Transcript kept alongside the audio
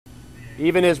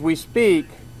Even as we speak,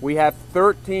 we have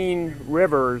 13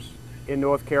 rivers in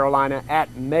North Carolina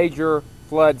at major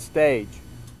flood stage.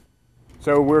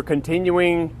 So we're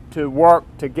continuing to work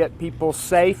to get people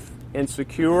safe and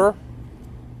secure.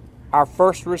 Our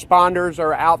first responders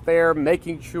are out there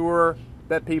making sure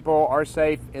that people are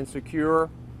safe and secure,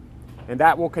 and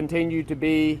that will continue to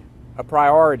be a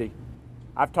priority.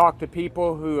 I've talked to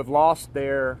people who have lost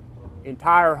their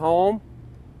entire home,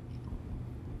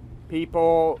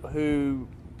 people who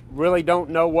really don't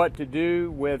know what to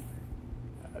do with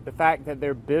the fact that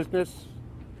their business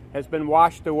has been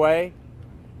washed away,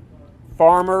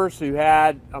 farmers who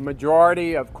had a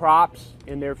majority of crops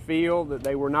in their field that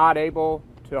they were not able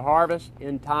to harvest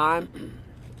in time.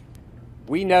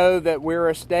 We know that we're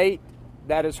a state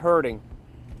that is hurting.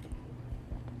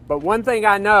 But one thing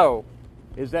I know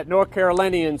is that North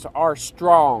Carolinians are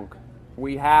strong.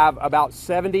 We have about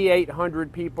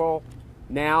 7,800 people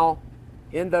now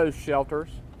in those shelters.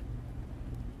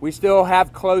 We still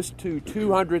have close to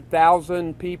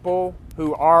 200,000 people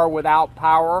who are without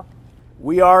power.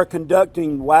 We are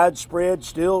conducting widespread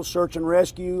still search and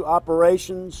rescue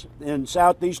operations in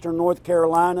southeastern North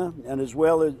Carolina and as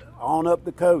well as on up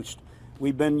the coast.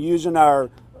 We've been using our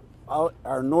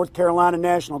North Carolina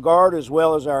National Guard as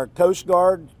well as our Coast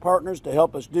Guard partners to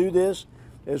help us do this,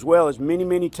 as well as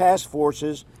many task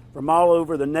forces from all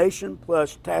over the nation,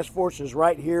 plus task forces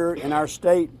right here in our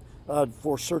state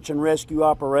for search and rescue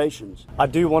operations. I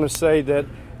do want to say that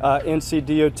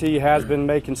NCDOT has been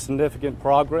making significant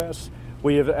progress.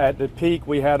 We have, at the peak,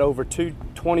 we had over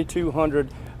 2,200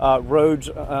 roads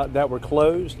that were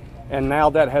closed, and now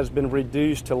that has been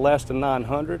reduced to less than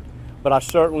 900. But I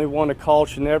certainly want to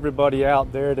caution everybody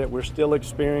out there that we're still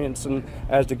experiencing,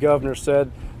 as the governor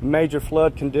said, major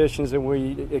flood conditions, and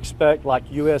we expect like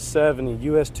US 70,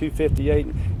 US 258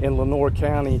 in Lenoir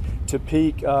County to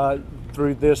peak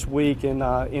through this week and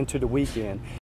into the weekend.